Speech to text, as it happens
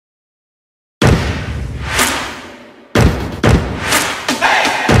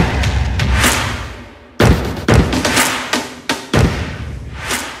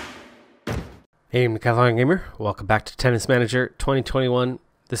Hey, Decathlon Gamer. Welcome back to Tennis Manager 2021.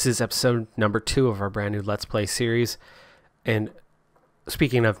 This is episode number 2 of our brand new Let's Play series. And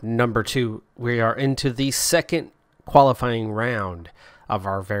speaking of number 2, we are into the second qualifying round of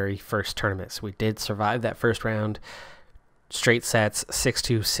our very first tournaments. We did survive that first round, straight sets,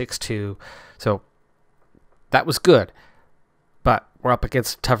 6-2, 6-2. So that was good. But we're up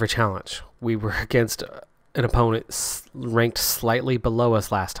against a tougher challenge. We were against an opponent ranked slightly below us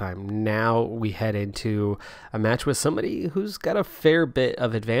last time. Now we head into a match with somebody who's got a fair bit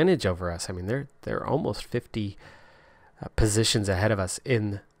of advantage over us. I mean, they're almost 50 positions ahead of us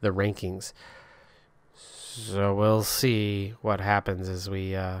in the rankings. So we'll see what happens as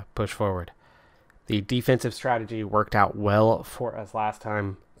we push forward. The defensive strategy worked out well for us last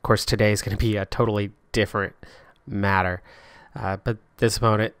time. Of course, today is going to be a totally different matter. But this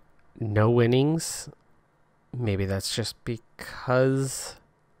opponent, no winnings. Maybe that's just because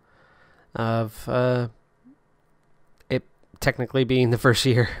of it technically being the first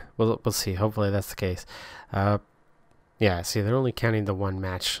year. We'll see. Hopefully that's the case. Yeah, see, they're only counting the one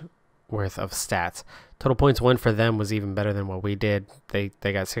match worth of stats. Total points won for them was even better than what we did. They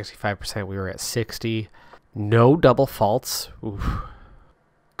got 65%. We were at 60. No double faults. Oof.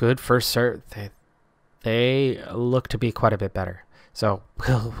 Good first serve. They look to be quite a bit better. So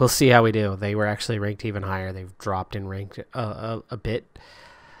we'll see how we do. They were actually ranked even higher. They've dropped in rank a bit.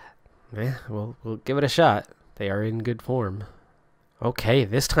 Yeah, we'll give it a shot. They are in good form. Okay,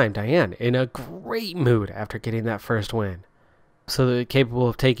 this time Diane in a great mood after getting that first win. So they're capable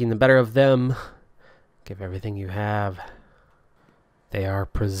of taking the better of them. Give everything you have. They are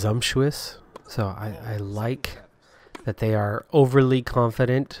presumptuous. So I like that they are overly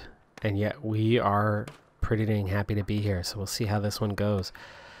confident, and yet we are pretty dang happy to be here. So we'll see how this one goes.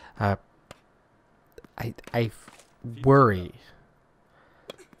 I worry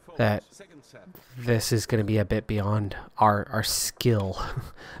that this is going to be a bit beyond our skill,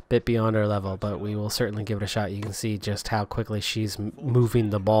 a bit beyond our level, but we will certainly give it a shot. You can see just how quickly she's moving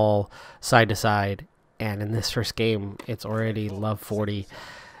the ball side to side, and in this first game it's already love 40.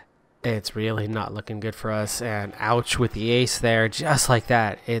 It's really not looking good for us, and ouch with the ace there. Just like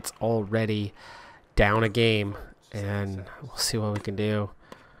that, it's already down a game, and we'll see what we can do.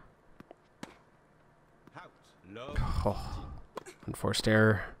 Oh, unforced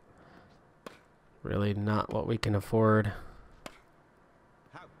error. Really not what we can afford.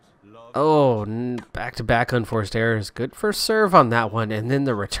 Oh, back-to-back unforced errors. Good first serve on that one, and then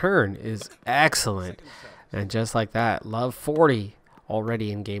the return is excellent. And just like that, love 40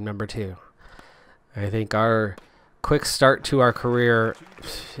 already in game number 2. I think our quick start to our career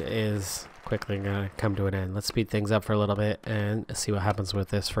is quickly going to come to an end. Let's speed things up for a little bit and see what happens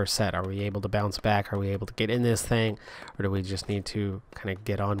with this first set. Are we able to bounce back? Are we able to get in this thing? Or do we just need to kind of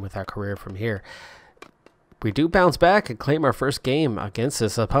get on with our career from here? We do bounce back and claim our first game against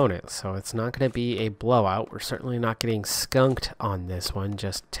this opponent, so it's not going to be a blowout. We're certainly not getting skunked on this one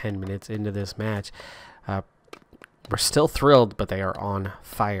just 10 minutes into this match. We're still thrilled, but they are on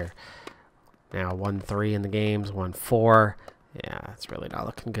fire. Now 1-3 in the games, 1-4. Yeah, it's really not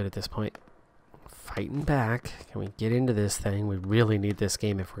looking good at this point. Fighting back. Can we get into this thing? We really need this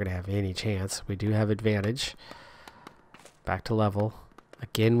game if we're going to have any chance. We do have advantage. Back to level.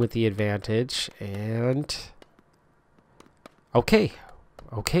 Again with the advantage. And okay.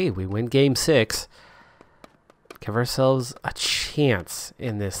 Okay, we win game 6. Give ourselves a chance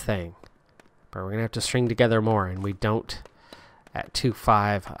in this thing. But we're going to have to string together more, and we don't. At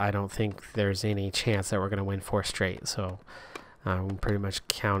 2-5, I don't think there's any chance that we're going to win 4 straight. So we'll pretty much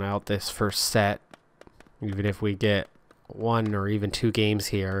count out this first set. Even if we get 1 or even 2 games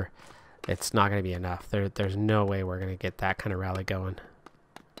here, it's not going to be enough. There's no way we're going to get that kind of rally going.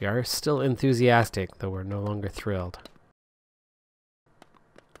 We are still enthusiastic, though we're no longer thrilled.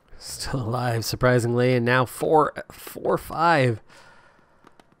 Still alive, surprisingly, and now 4-5.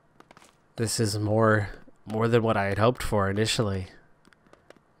 This is more than what I had hoped for initially.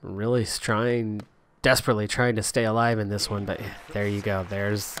 Really desperately trying to stay alive in this one, but there you go.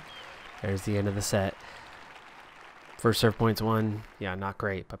 There's the end of the set. First serve points won. Yeah, not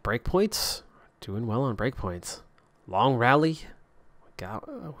great, but break points, doing well on break points. Long rally. We got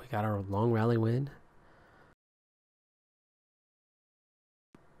our long rally win.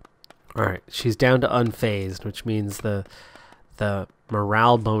 All right, she's down to unfazed, which means the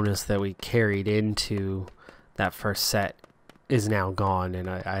morale bonus that we carried into that first set is now gone, and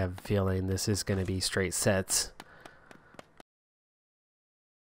I have a feeling this is going to be straight sets.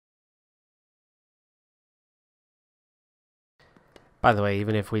 By the way,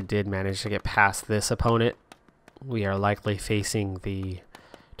 even if we did manage to get past this opponent, we are likely facing the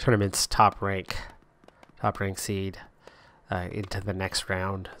tournament's top rank seed into the next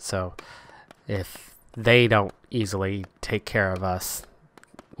round. So if they don't easily take care of us,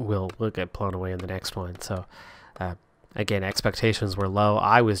 we'll get blown away in the next one. So again, expectations were low.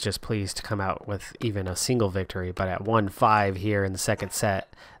 I was just pleased to come out with even a single victory, but at 1-5 here in the second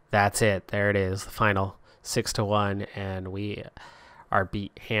set, that's it. There it is, the final 6-1, and we are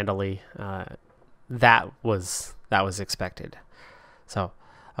beat handily. That was expected. So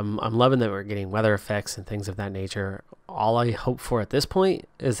I'm loving that we're getting weather effects and things of that nature. All I hope for at this point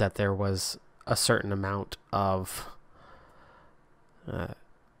is that there was a certain amount of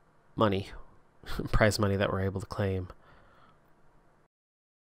money, prize money, that we're able to claim.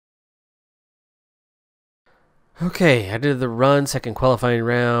 Okay, I did the run, second qualifying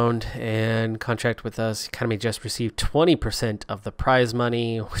round, and contract with us. Academy just received 20% of the prize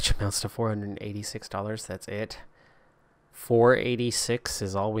money, which amounts to $486. That's it. $486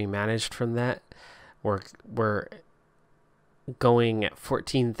 is all we managed from that. We're going at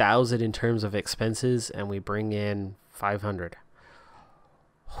 $14,000 in terms of expenses, and we bring in $500.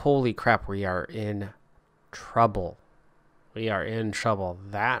 Holy crap, we are in trouble. We are in trouble.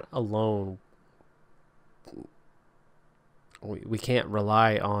 That alone, we can't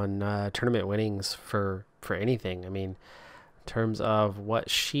rely on tournament winnings for anything. I mean, in terms of what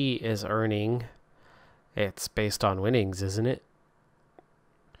she is earning, it's based on winnings, isn't it?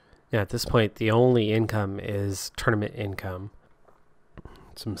 Yeah, at this point, the only income is tournament income.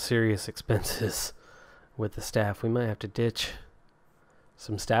 Some serious expenses with the staff. We might have to ditch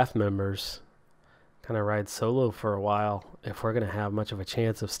some staff members, kind of ride solo for a while if we're going to have much of a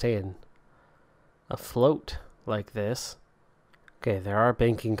chance of staying afloat like this. Okay, there are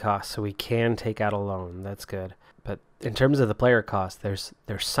banking costs, so we can take out a loan. That's good. But in terms of the player cost, there's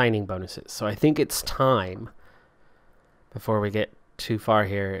signing bonuses. So I think it's time, before we get too far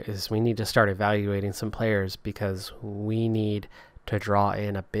here, is we need to start evaluating some players, because we need to draw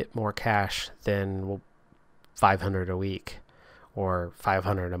in a bit more cash than $500 a week or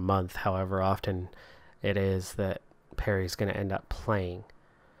 $500 a month, however often it is that Perry's going to end up playing.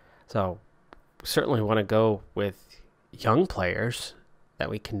 So certainly want to go with young players that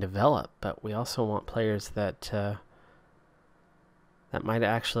we can develop, but we also want players that that might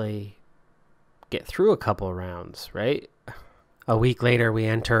actually get through a couple of rounds, right? A week later, we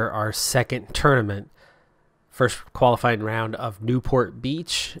enter our second tournament, first qualifying round of Newport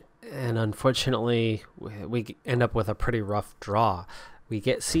Beach, and unfortunately, we end up with a pretty rough draw. We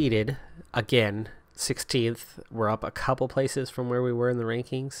get seeded again, 16th. We're up a couple places from where we were in the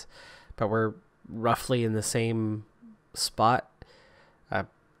rankings, but we're roughly in the same spot,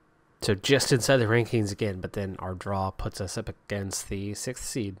 so just inside the rankings again, but then our draw puts us up against the 6th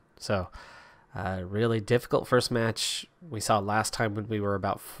seed. So really difficult first match. We saw last time when we were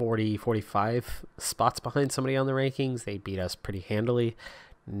about 45 spots behind somebody on the rankings. They beat us pretty handily.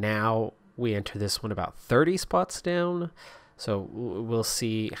 Now we enter this one about 30 spots down, so we'll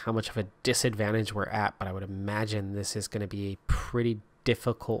see how much of a disadvantage we're at, but I would imagine this is going to be a pretty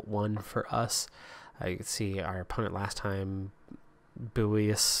difficult one for us. You can see our opponent last time,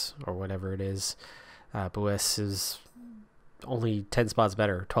 Buies, or whatever it is. Buies is only 10 spots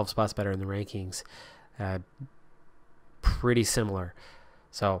better, 12 spots better in the rankings. Pretty similar.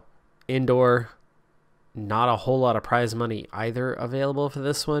 So indoor, not a whole lot of prize money either available for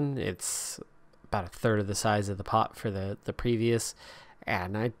this one. It's about a third of the size of the pot for the previous.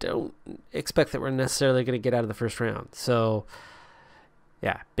 And I don't expect that we're necessarily going to get out of the first round. So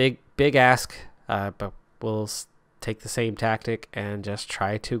yeah, big ask. But we'll take the same tactic and just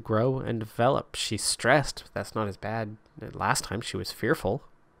try to grow and develop. She's stressed. That's not as bad. Last time she was fearful.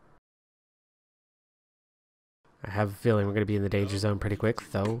 I have a feeling we're going to be in the danger zone pretty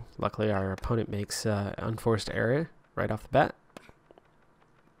quick, though. Luckily, our opponent makes unforced error right off the bat.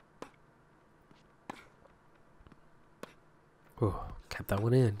 Ooh, kept that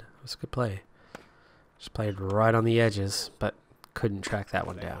one in. It was a good play. Just played right on the edges, but couldn't track that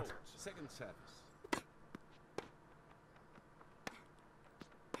one down.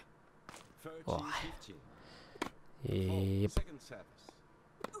 Oh. Yep.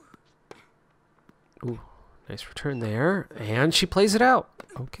 Ooh, nice return there. And she plays it out.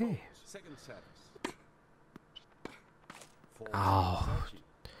 Okay. Oh,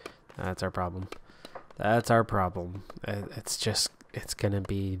 that's our problem. That's our problem. It's going to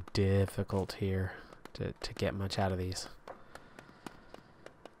be difficult here to get much out of these.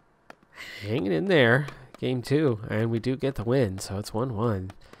 Hanging in there. Game 2. And we do get the win, so it's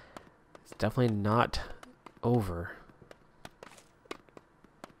 1-1. It's definitely not over.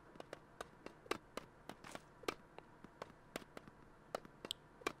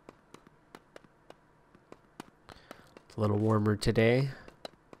 little warmer today.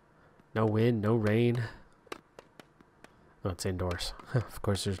 No wind, no rain. Oh, it's indoors. Of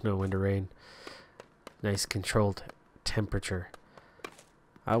course, there's no wind or rain. Nice controlled temperature.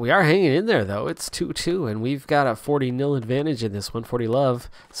 We are hanging in there, though. It's 2-2, and we've got a 40-0 advantage in this one, 40 love.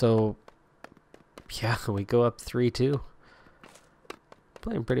 So, yeah, we go up 3-2.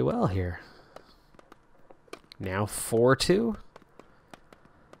 Playing pretty well here. Now 4-2.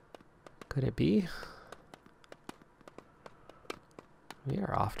 Could it be? We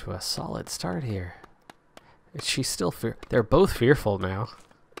are off to a solid start here. She's still they're both fearful now.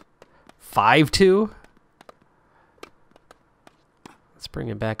 5-2. Let's bring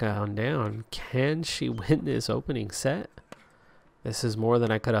it back on down. Can she win this opening set? This is more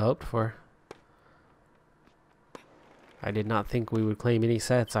than I could have hoped for. I did not think we would claim any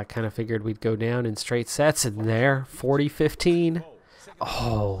sets. I kind of figured we'd go down in straight sets, and there, 40-15.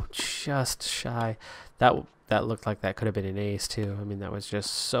 Oh, just shy. That looked like that could have been an ace too. I mean, that was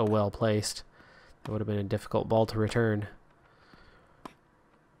just so well placed. It would have been a difficult ball to return.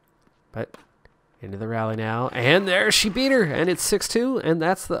 But into the rally now, and there she beat her, and it's 6-2, and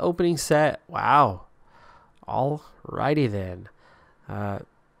that's the opening set. Wow. Alrighty then.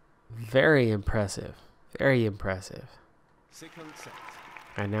 Very impressive. Very impressive.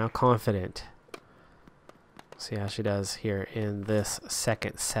 And now confident. See how she does here in this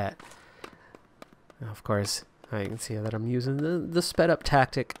second set. Now, of course, I can see that I'm using the sped up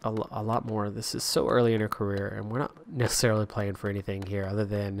tactic a lot more. This is so early in her career, and we're not necessarily playing for anything here other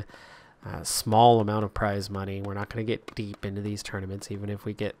than a small amount of prize money. We're not going to get deep into these tournaments. Even if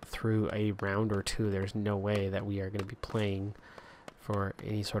we get through a round or two, there's no way that we are going to be playing for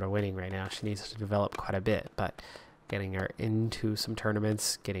any sort of winning right now. She needs to develop quite a bit, but getting her into some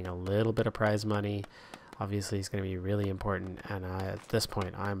tournaments, getting a little bit of prize money, obviously is going to be really important. And at this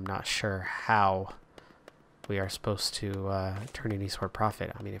point, I'm not sure how we are supposed to turn any sort of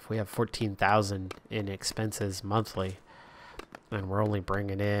profit. I mean, if we have 14,000 in expenses monthly, and we're only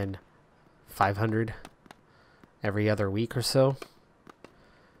bringing in 500 every other week or so,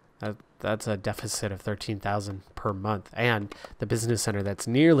 that's a deficit of 13,000 per month. And the business center that's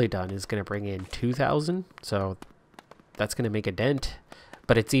nearly done is going to bring in 2,000. So that's going to make a dent,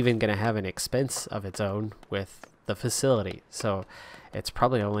 but it's even going to have an expense of its own with the facility. So it's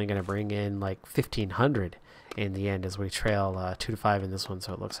probably only going to bring in like 1,500 in the end as we trail 2-5 in this one.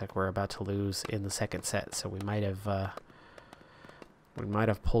 So it looks like we're about to lose in the second set. So we might have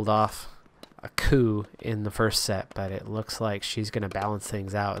pulled off a coup in the first set, but it looks like she's going to balance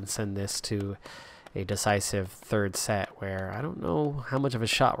things out and send this to a decisive third set where I don't know how much of a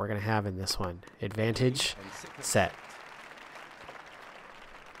shot we're going to have in this one. Advantage set.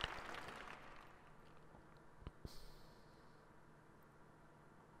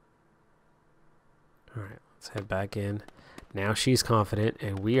 All right, let's head back in. Now she's confident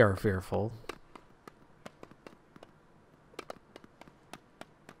and we are fearful.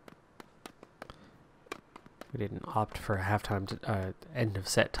 We didn't opt for a halftime end of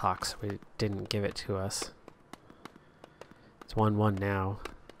set talk, so we didn't give it to us. It's 1-1 now.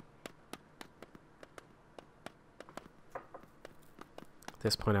 At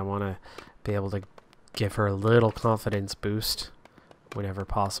this point, I want to be able to give her a little confidence boost whenever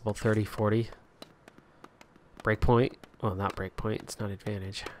possible. 30-40. Breakpoint. Well, not breakpoint. It's not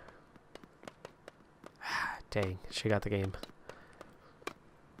advantage. Dang, she got the game.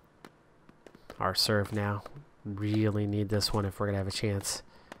 Our serve now. Really need this one if we're going to have a chance.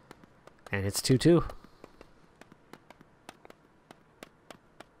 And it's 2-2.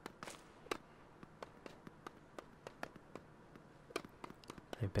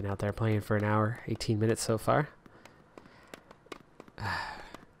 I've been out there playing for an hour, 18 minutes so far. Now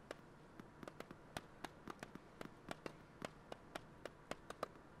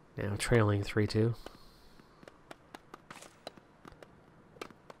trailing 3-2.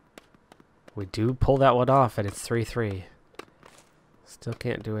 We do pull that one off, and it's 3-3. Still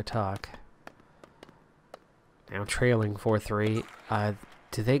can't do a talk. Now trailing 4-3.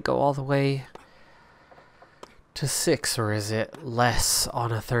 Do they go all the way to 6, or is it less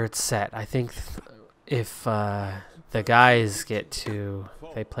on a third set? I think if the guys get to...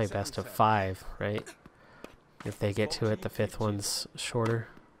 They play best of 5, right? If they get to it, the 5th one's shorter.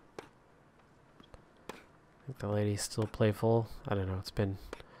 I think the ladies still play full. I don't know. It's been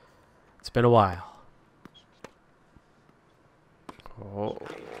a while. Oh,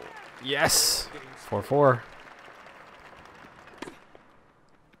 yes! 4-4.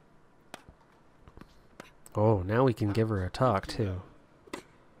 Oh, now we can give her a talk, too.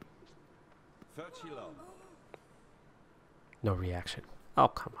 No reaction. Oh,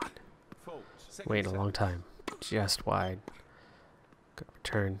 come on. Waiting a long time. just wide. Good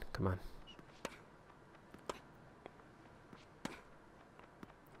return. Come on.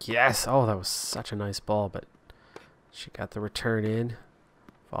 Yes! Oh, that was such a nice ball, but she got the return in.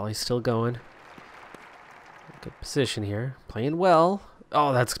 Volley's still going. Good position here. Playing well.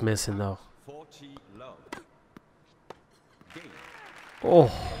 Oh, that's missing, though.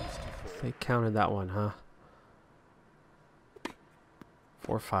 Oh, they counted that one, huh?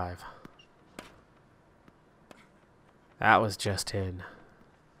 4-5. That was just in.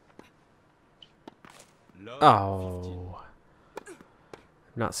 Oh.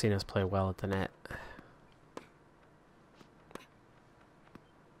 I've not seen us play well at the net.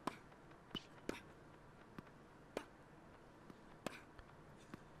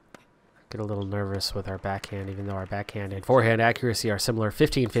 Get a little nervous with our backhand, even though our backhand and forehand accuracy are similar.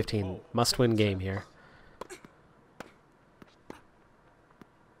 15-15. Must-win game here.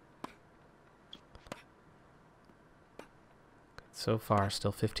 So far,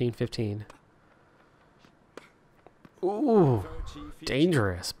 still 15-15. Ooh,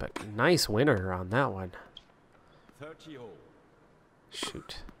 dangerous, but nice winner on that one.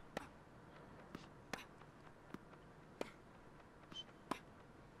 Shoot.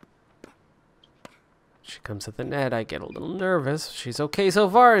 She comes at the net. I get a little nervous. She's okay so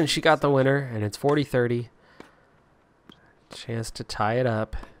far, and she got the winner, and it's 40-30. Chance to tie it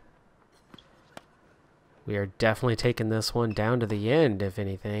up. We are definitely taking this one down to the end, if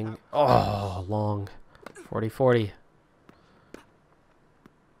anything. Oh, long. 40-40.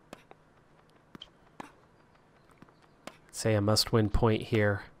 Say a must-win point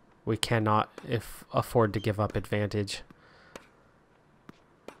here. We cannot afford to give up advantage.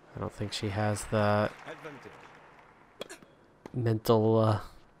 I don't think she has the mental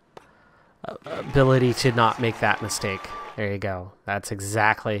ability to not make that mistake. There you go. That's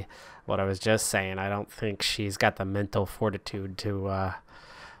exactly what I was just saying. I don't think she's got the mental fortitude to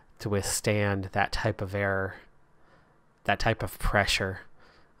withstand that type of error, that type of pressure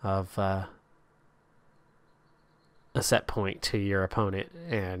of a set point to your opponent,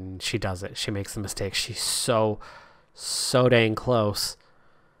 and she does it. She makes the mistake. She's so dang close.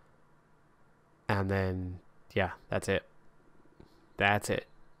 And then, yeah, that's it. That's it.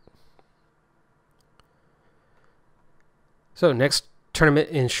 So next tournament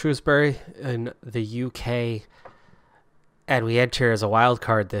in Shrewsbury in the UK, and we enter as a wild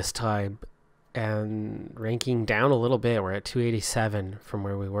card this time, and ranking down a little bit. We're at 287 from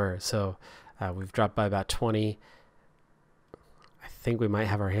where we were, so we've dropped by about 20. I think we might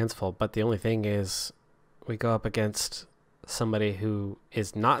have our hands full, but the only thing is we go up against somebody who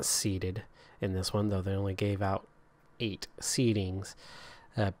is not seeded in this one, though they only gave out 8 seedings.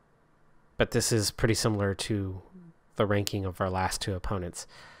 But this is pretty similar to the ranking of our last 2 opponents,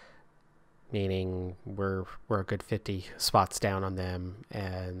 meaning we're a good 50 spots down on them,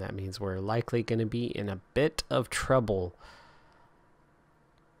 and that means we're likely going to be in a bit of trouble.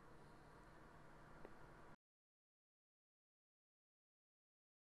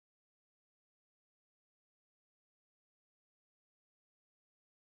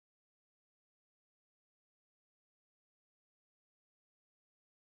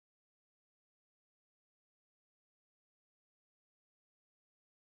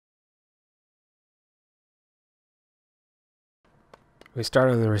 We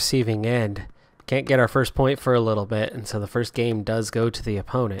start on the receiving end. Can't get our first point for a little bit, and so the first game does go to the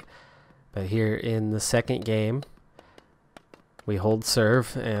opponent. But here in the second game, we hold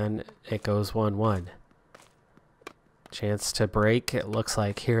serve, and it goes 1-1. Chance to break. It looks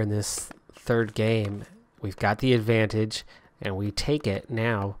like here in this third game, we've got the advantage, and we take it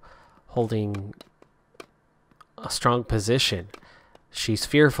now, holding a strong position. She's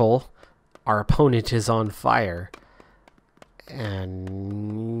fearful. Our opponent is on fire.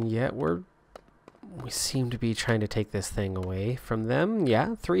 And yet we seem to be trying to take this thing away from them.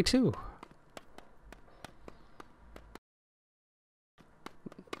 Yeah, 3-2.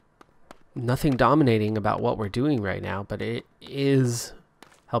 Nothing dominating about what we're doing right now, but it is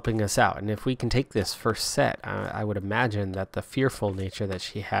helping us out. And if we can take this first set, I would imagine that the fearful nature that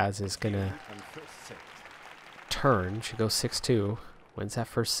she has is going to turn. She goes 6-2, wins that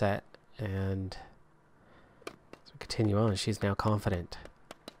first set, and continue on. She's now confident.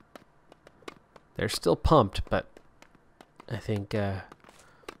 They're still pumped, but I think a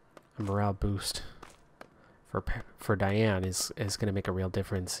morale boost for Diane is going to make a real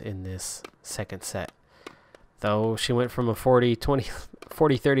difference in this second set. Though she went from a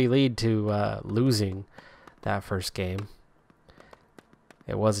 40-30 lead to losing that first game.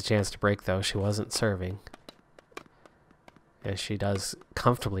 It was a chance to break, though. She wasn't serving. And she does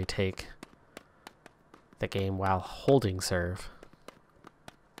comfortably take the game while holding serve.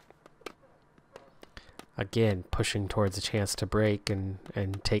 Again, pushing towards a chance to break and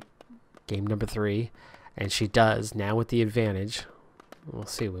take game number 3. And she does, now with the advantage. We'll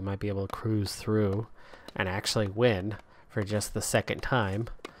see, we might be able to cruise through and actually win for just the second time.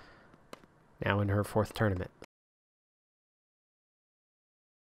 Now in her 4th tournament.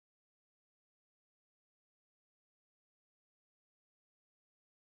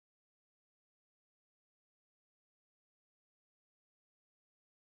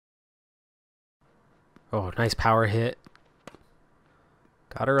 Oh, nice power hit.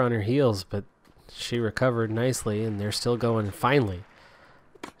 Got her on her heels, but she recovered nicely, and they're still going. Finally,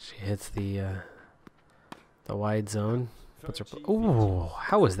 she hits the wide zone. Puts her. Ooh,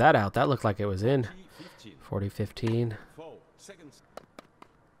 how was that out? That looked like it was in. 40-15.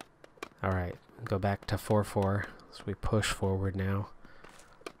 All right, go back to 4-4. So we push forward now.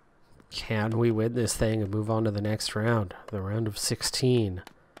 Can we win this thing and move on to the next round? The round of 16.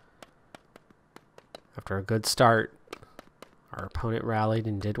 After a good start, our opponent rallied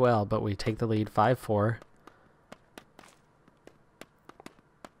and did well, but we take the lead 5-4.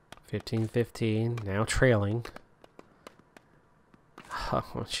 15-15, now trailing.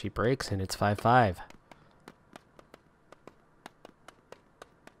 Oh, she breaks and it's 5-5.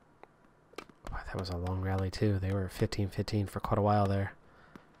 That was a long rally too. They were 15-15 for quite a while there.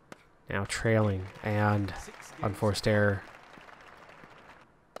 Now trailing and unforced error.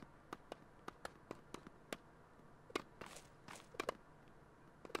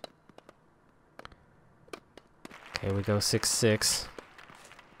 Okay, we go 6-6.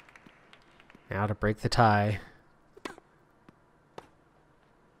 Now to break the tie.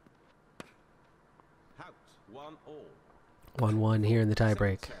 1-1 here in the tie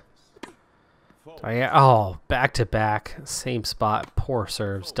break. Oh, back to back. Same spot. Poor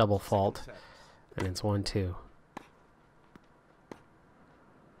serves. Double fault. And it's 1-2.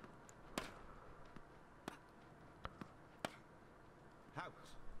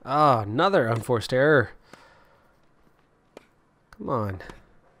 Oh, another unforced error. Come on.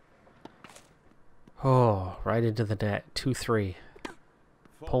 Oh, right into the net. 2-3.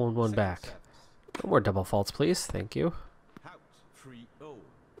 Pulling one back. No more double faults, please. Thank you.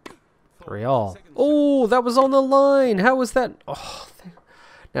 3-all. Oh, that was on the line. How was that? Oh,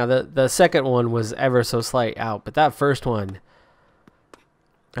 now the second one was ever so slight out, but that first one,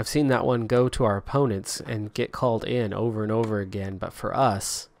 I've seen that one go to our opponents and get called in over and over again, but for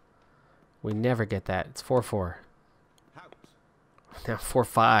us, we never get that. It's 4-4. Now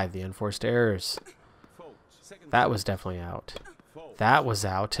 4-5, the unforced errors. That was definitely out. That was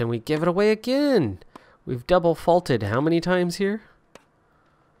out, and we give it away again. We've double faulted how many times here?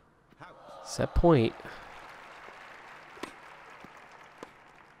 Set point.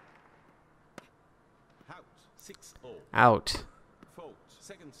 Out.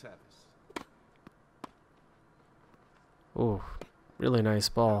 Ooh, really nice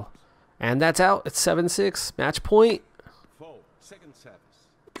ball. And that's out. It's 7-6. Match point.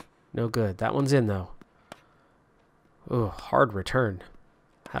 No good. That one's in, though. Ooh, hard return.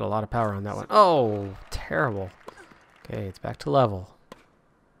 Had a lot of power on that one. Oh, terrible. Okay, it's back to level.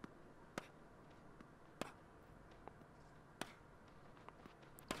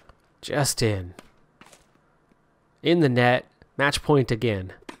 Just in. In the net. Match point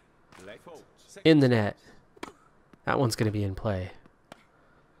again. In the net. That one's going to be in play.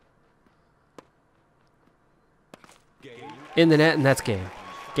 In the net, and that's game.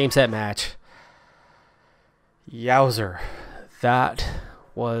 Game, set, match. Yowzer. That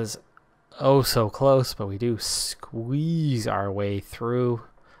was oh so close, but we do squeeze our way through.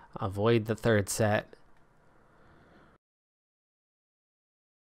 Avoid the third set.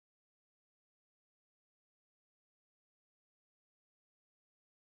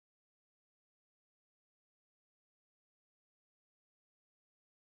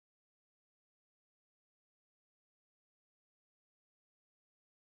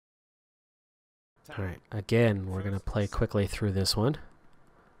 All right, again, we're going to play quickly through this one.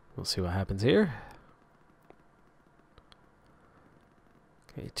 We'll see what happens here.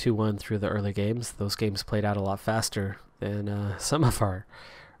 Okay, 2-1 through the early games. Those games played out a lot faster than some of our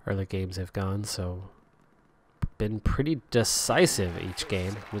early games have gone, so been pretty decisive each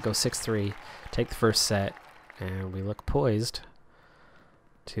game. We go 6-3, take the first set, and we look poised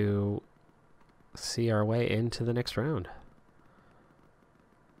to see our way into the next round.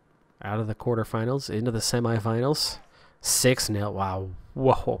 Out of the quarterfinals, into the semifinals. 6-0. Wow.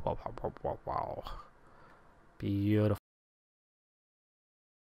 Whoa, whoa, whoa, whoa, whoa, whoa. Beautiful.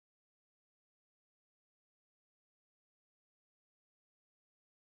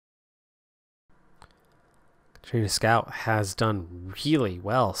 Katrina Scout has done really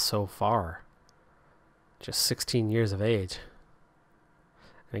well so far. Just 16 years of age.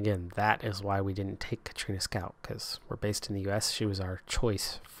 And again, that is why we didn't take Katrina Scout, because we're based in the U.S. She was our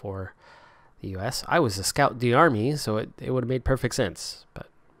choice for the U.S. I was a scout in the Army, so it would have made perfect sense, but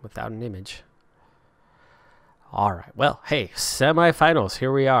without an image. All right, well, hey, semifinals,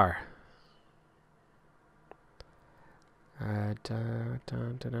 here we are. It's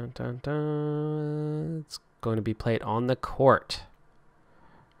going to be played on the court.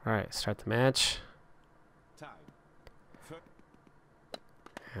 All right, start the match.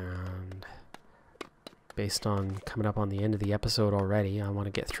 And based on coming up on the end of the episode already, I want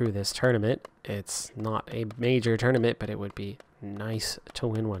to get through this tournament. It's not a major tournament, but it would be nice to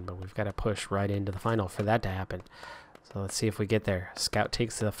win one. But we've got to push right into the final for that to happen. So let's see if we get there. Scout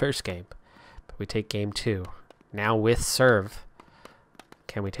takes the first game, but we take game 2. Now with serve,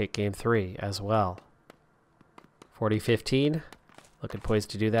 can we take game 3 as well? 40-15, looking poised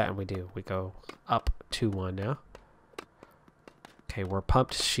to do that, and we do. We go up 2-1 now. Okay, we're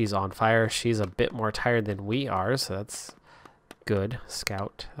pumped. She's on fire. She's a bit more tired than we are, so that's good.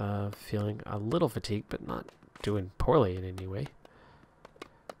 Scout feeling a little fatigued, but not doing poorly in any way.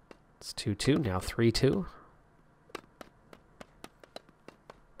 It's 2-2, now 3-2.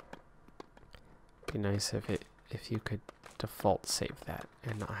 Be nice if you could default save that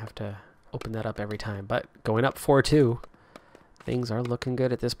and not have to open that up every time. But going up 4-2, things are looking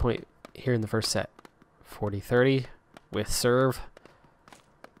good at this point here in the first set. 40-30 with serve.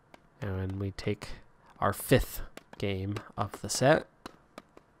 And we take our 5th game of the set.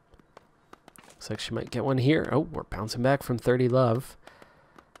 Looks like she might get one here. Oh, we're bouncing back from 30 love.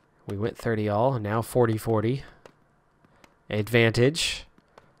 We went 30 all, now 40-40. Advantage.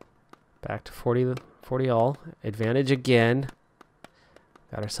 Back to 40 all. Advantage again.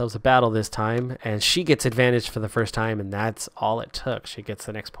 Got ourselves a battle this time. And she gets advantage for the first time, and that's all it took. She gets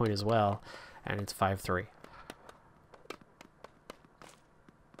the next point as well. And it's 5-3.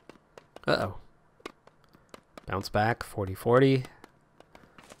 Uh-oh. Bounce back. 40-40.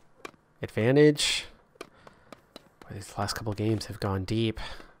 Advantage. Boy, these last couple games have gone deep.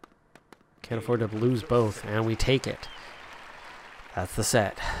 Can't afford to lose both. And we take it. That's the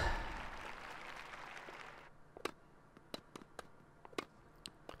set.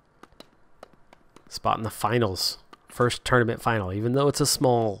 Spot in the finals. First tournament final. Even though it's a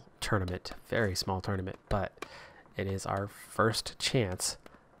small tournament. Very small tournament. But it is our first chance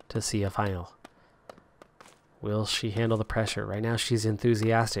to see a final. Will she handle the pressure? Right now she's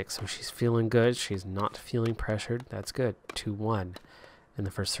enthusiastic, so she's feeling good. She's not feeling pressured. That's good. 2-1 in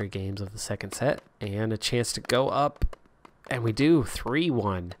the first 3 games of the second set. And a chance to go up. And we do.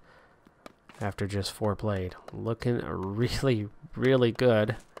 3-1 after just 4 played. Looking really, really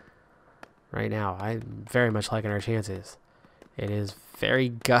good right now. I'm very much liking our chances. It is very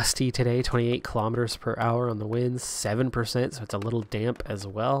gusty today, 28 kilometers per hour on the winds, 7%, so it's a little damp as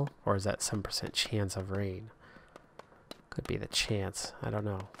well. Or is that 7% chance of rain? Could be the chance. I don't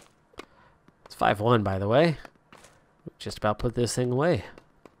know. It's 5-1, by the way. We just about put this thing away.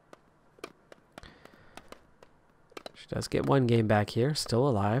 She does get 1 game back here, still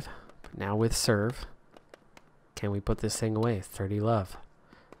alive. But now with serve. Can we put this thing away? 30 love.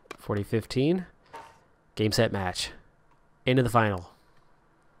 40-15. Game, set, match. Into the final.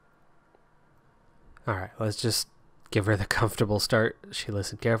 Alright, let's just give her the comfortable start. She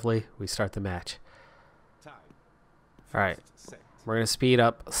listened carefully. We start the match. Alright, we're going to speed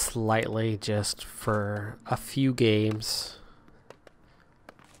up slightly just for a few games.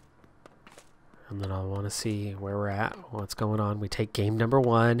 And then I want to see where we're at, what's going on. We take game number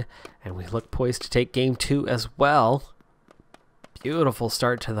 1, and we look poised to take game 2 as well. Beautiful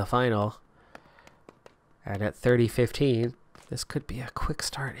start to the final. And at 30-15, this could be a quick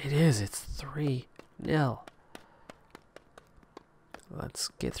start. It is. It's 3-0. Let's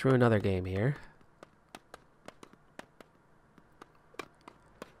get through another game here.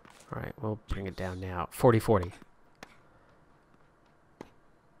 All right, we'll bring it down now. 40-40.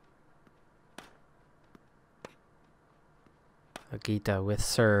 Agita with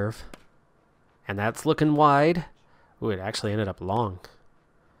serve. And that's looking wide. Ooh, it actually ended up long.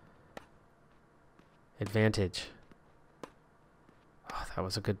 Advantage. Oh, that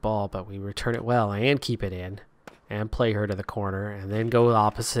was a good ball, but we return it well and keep it in. And play her to the corner. And then go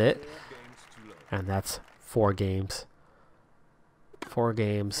opposite. And that's 4 games. 4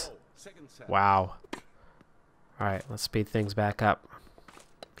 games. Wow. Alright, let's speed things back up.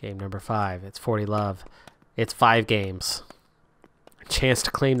 Game number 5. It's 40 love. It's 5 games. A chance to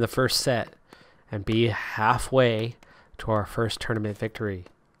claim the first set. And be halfway to our first tournament victory.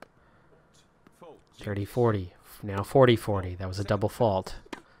 30-40. Now 40-40. That was a double fault.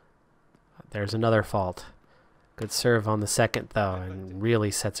 There's another fault. Good serve on the second, though, and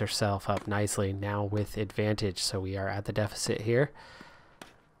really sets herself up nicely now with advantage. So we are at the deficit here.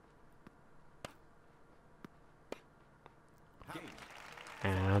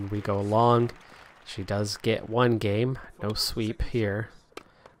 And we go along. She does get one game. No sweep here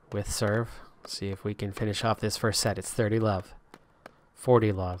with serve. See if we can finish off this first set. It's 30-love.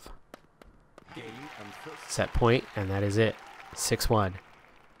 40-love. Set point, and that is it. 6-1.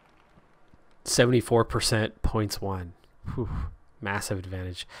 74% points won. Whew. Massive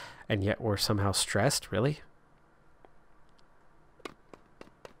advantage. And yet we're somehow stressed, really?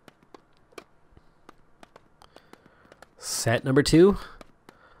 Set number 2.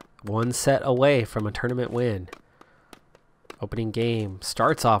 One set away from a tournament win. Opening game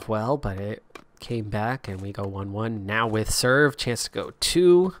starts off well, but it came back and we go 1-1. Now with serve, chance to go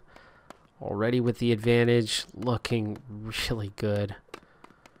 2. Already with the advantage, looking really good.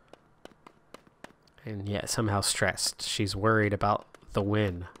 And yet somehow stressed. She's worried about the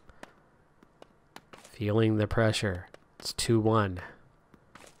win. Feeling the pressure. It's 2-1.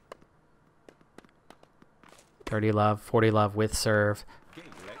 30-love, 40-love with serve.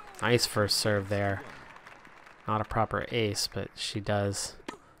 Nice first serve there. Not a proper ace, but she does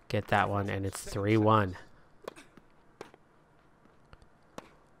get that one, and it's 3-1.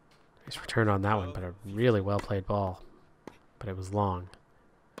 Nice return on that one, but a really well-played ball. But it was long.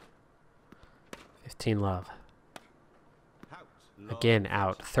 15-love. Again,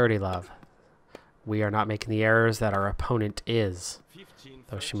 out. 30-love. We are not making the errors that our opponent is.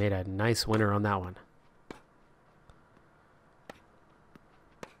 Though she made a nice winner on that one.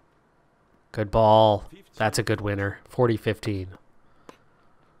 Good ball. That's a good winner. 40-15.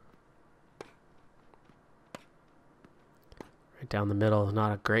 Right down the middle.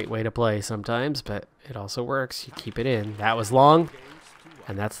 Not a great way to play sometimes, but it also works. You keep it in. That was long.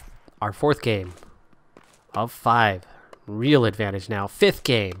 And that's our 4th game of 5. Real advantage now. 5th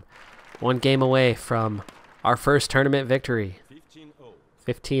game. 1 game away from our first tournament victory.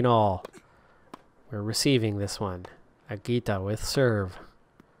 15-all. We're receiving this one. Agita with serve.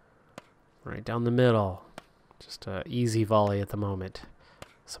 Right down the middle. Just an easy volley at the moment.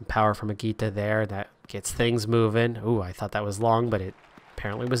 Some power from Agita there. That gets things moving. Ooh, I thought that was long, but it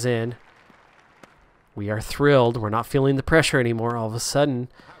apparently was in. We are thrilled. We're not feeling the pressure anymore. All of a sudden,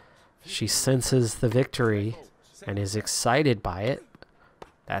 she senses the victory and is excited by it.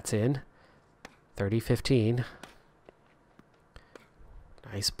 That's in. 30-15.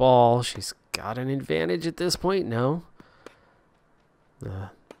 Nice ball. She's got an advantage at this point. No.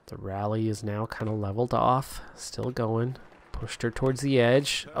 The rally is now kind of leveled off. Still going. Pushed her towards the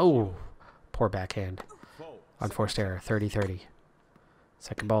edge. Oh, poor backhand. Unforced error. 30-30.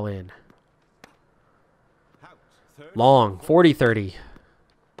 Second ball in. Long. 40-30.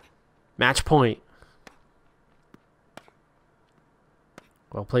 Match point.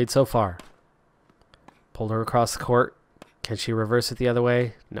 Well played so far. Pulled her across the court. Can she reverse it the other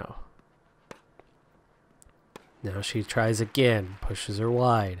way? No. Now she tries again. Pushes her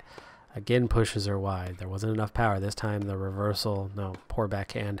wide. Again pushes her wide. There wasn't enough power. This time the reversal. No. Poor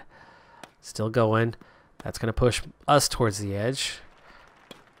backhand. Still going. That's going to push us towards the edge.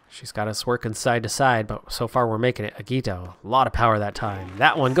 She's got us working side to side, but so far we're making it. Agito. A lot of power that time.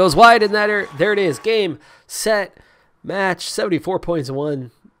 That one goes wide, and there it is. Game, set, match. 74 points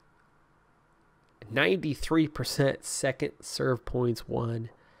won. 93% second serve points won.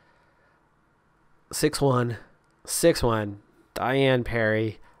 6-1. 6-1. Diane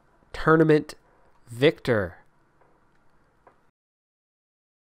Perry, tournament victor.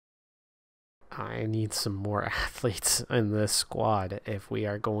 I need some more athletes in this squad if we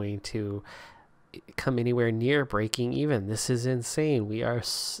are going to come anywhere near breaking even. This is insane. We are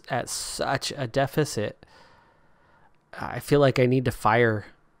at such a deficit. I feel like I need to fire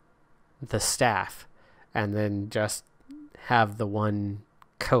the staff and then just have the one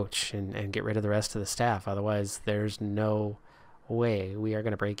coach and get rid of the rest of the staff. Otherwise, there's no way we are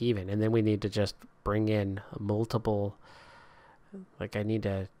going to break even. And then we need to just bring in multiple. Like, I need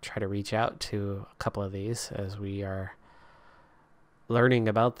to try to reach out to a couple of these as we are learning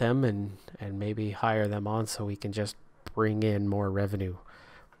about them and maybe hire them on so we can just bring in more revenue.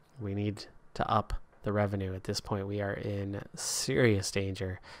 We need to up the revenue. At this point, we are in serious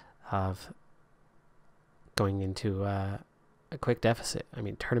danger of going into a quick deficit. I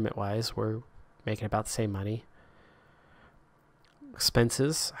mean, tournament-wise, we're making about the same money.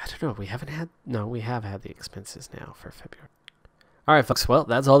 Expenses, I don't know. We haven't had... No, we have had the expenses now for February. All right, folks. Well,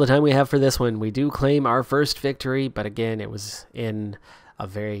 that's all the time we have for this one. We do claim our first victory, but again, it was in a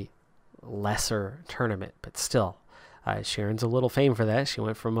very lesser tournament, but still, she earns a little fame for that. She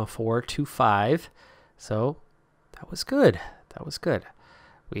went from a 4 to 5, so that was good. That was good.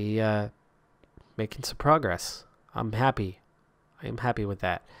 We making some progress. I'm happy. I am happy with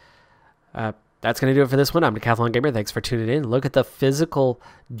that. That's going to do it for this one. I'm Decathlon Gamer. Thanks for tuning in. Look at the physical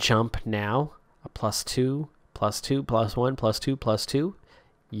jump now. A +2, +2, +1, +2, +2.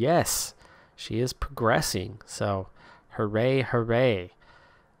 Yes, she is progressing. So, hooray, hooray.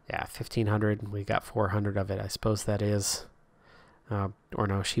 Yeah, 1,500. We got 400 of it. I suppose that is... or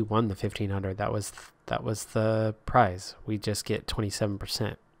no, she won the 1,500. That was the prize. We just get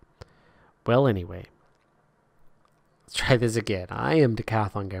 27%. Well, anyway. Let's try this again. I am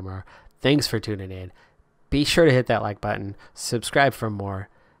Decathlon Gamer. Thanks for tuning in. Be sure to hit that like button. Subscribe for more.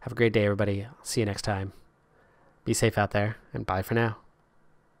 Have a great day, everybody. See you next time. Be safe out there, and bye for now.